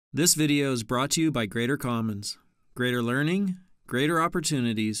This video is brought to you by Greater Commons. Greater learning, greater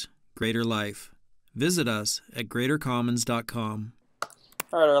opportunities, greater life. Visit us at greatercommons.com.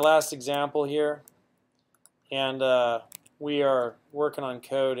 All right, our last example here, and we are working on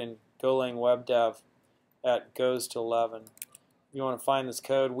code in Golang Web Dev at goes to 11. If you want to find this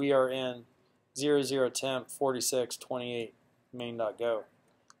code, we are in 00temp 4628 main.go.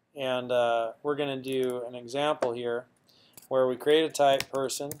 And we're going to do an example here where we create a type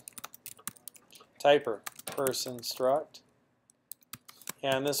person, typer person struct,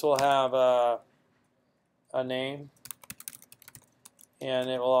 and this will have a name, and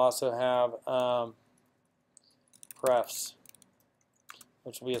it will also have prefs,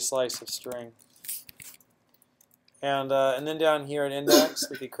 which will be a slice of string. And then down here at index,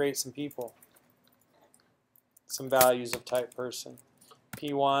 we could create some people, some values of type person.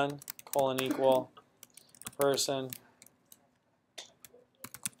 P1 colon equal person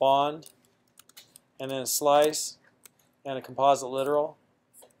bond, and then a slice and a composite literal,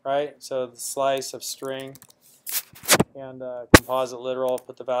 right? So the slice of string and composite literal,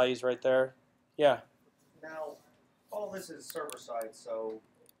 put the values right there. Yeah. Now, all this is server-side, so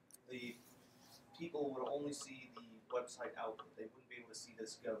the people would only see the website output. They wouldn't be able to see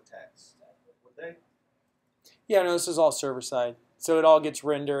this Go text, would they? Yeah, no, this is all server-side. So it all gets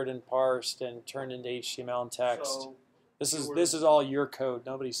rendered and parsed and turned into HTML and text. So this is all your code.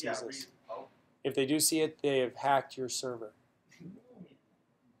 Nobody sees yeah, this. oh. If they do see it, they have hacked your server.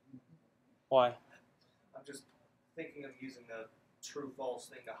 Why? I'm just thinking of using the true-false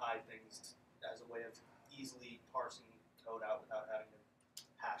thing to hide things as a way of easily parsing code out without having to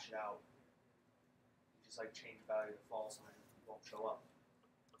hash it out. You just like change the value to false and it won't show up.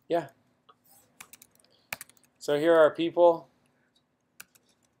 Yeah. So here are people.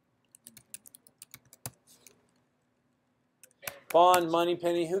 Bond,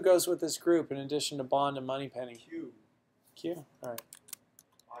 Moneypenny. Who goes with this group in addition to Bond and Moneypenny? Q. Q? All right.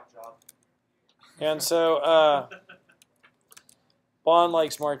 Odd job. And so Bond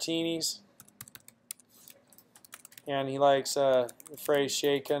likes martinis. And he likes the phrase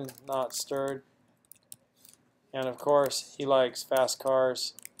shaken, not stirred. And of course, he likes fast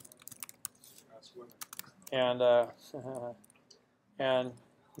cars. And and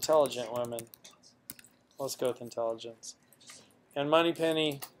intelligent women. Let's go with intelligence. And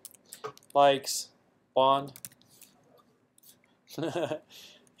Moneypenny likes Bond.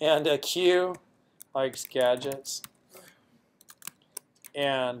 And Q likes gadgets.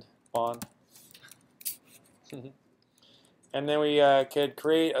 And Bond. And then we could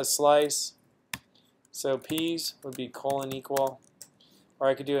create a slice. So P's would be colon equal. Or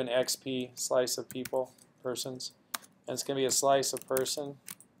I could do an XP, slice of people, persons. And it's going to be a slice of person.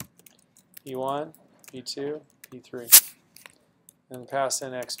 P1, P2, P3. And pass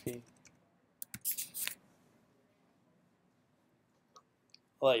in XP.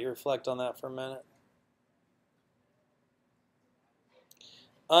 I'll let you reflect on that for a minute.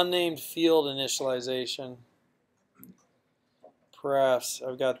 Unnamed field initialization. Prefs.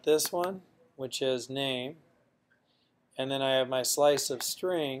 I've got this one, which is name. And then I have my slice of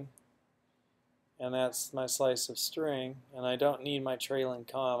string. And that's my slice of string. And I don't need my trailing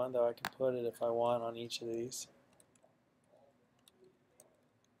comma, though I can put it if I want on each of these.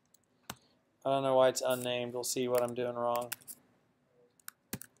 I don't know why it's unnamed. We'll see what I'm doing wrong.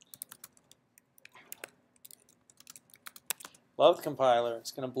 Love the compiler.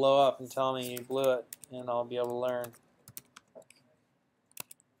 It's going to blow up and tell me you blew it, and I'll be able to learn.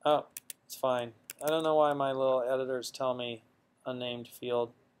 Oh, it's fine. I don't know why my little editors tell me unnamed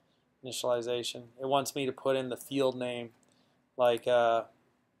field initialization. It wants me to put in the field name like that.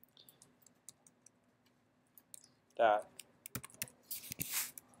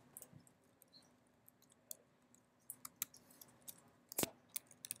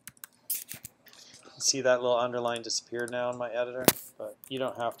 See that little underline disappeared now in my editor, but you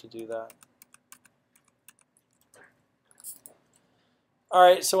don't have to do that. All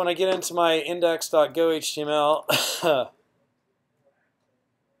right, so when I get into my index.go HTML,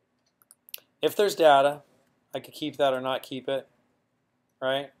 if there's data, I could keep that or not keep it,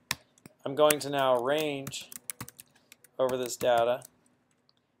 right? I'm going to now arrange over this data,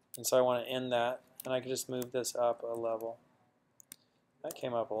 and so I want to end that, and I can just move this up a level. That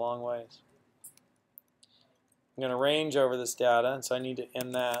came up a long ways. I'm going to range over this data, and so I need to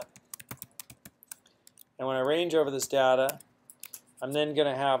end that. And when I range over this data, I'm then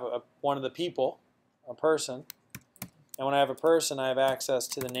going to have one of the people, a person. And when I have a person, I have access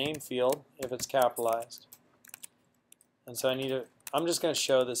to the name field if it's capitalized. And so I'm just going to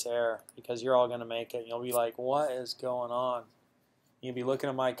show this error because you're all going to make it. You'll be like, what is going on? You'd be looking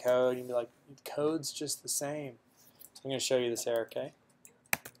at my code, you'd be like, the code's just the same. So I'm going to show you this error, okay?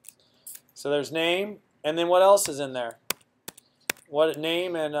 So there's name, and then what else is in there? What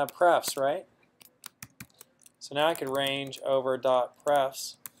name and prefs, right? So now I could range over dot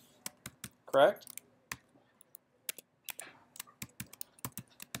prefs, correct?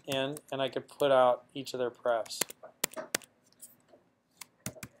 And I could put out each of their prefs.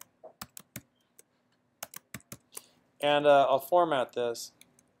 And I'll format this.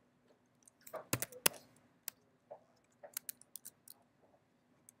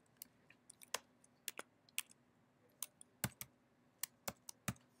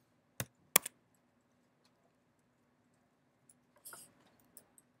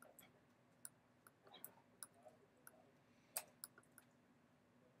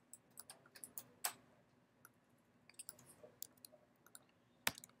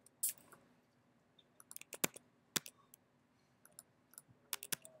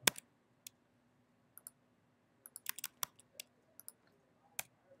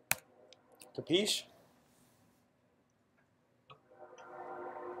 Capiche?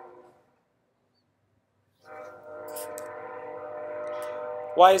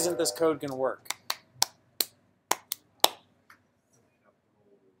 Why isn't this code going to work?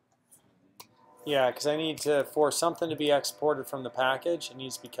 Yeah, because I need to, for something to be exported from the package, it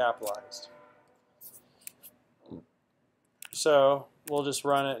needs to be capitalized. So we'll just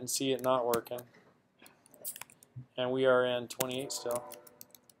run it and see it not working. And we are in 28 still.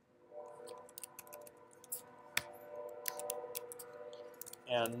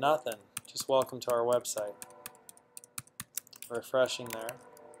 And nothing. Just welcome to our website. Refreshing there.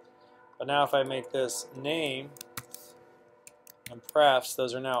 But now if I make this name and prefs,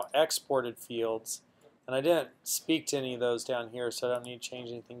 those are now exported fields. And I didn't speak to any of those down here, so I don't need to change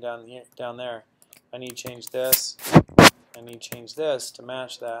anything down there. I need to change this. I need to change this to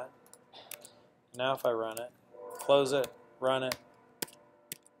match that. Now if I run it, close it, run it,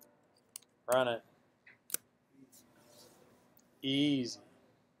 run it. Easy.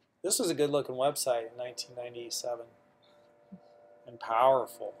 This was a good looking website in 1997. And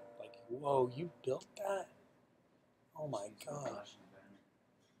powerful. Like, whoa, you built that? Oh my gosh.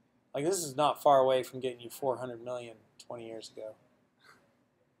 Like, this is not far away from getting you 400 million 20 years ago.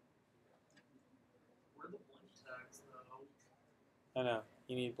 Where are the blink tags, though? I know.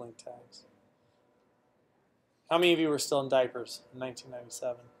 You need blink tags. How many of you were still in diapers in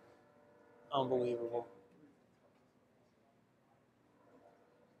 1997? Unbelievable.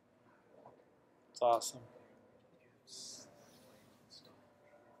 It's awesome.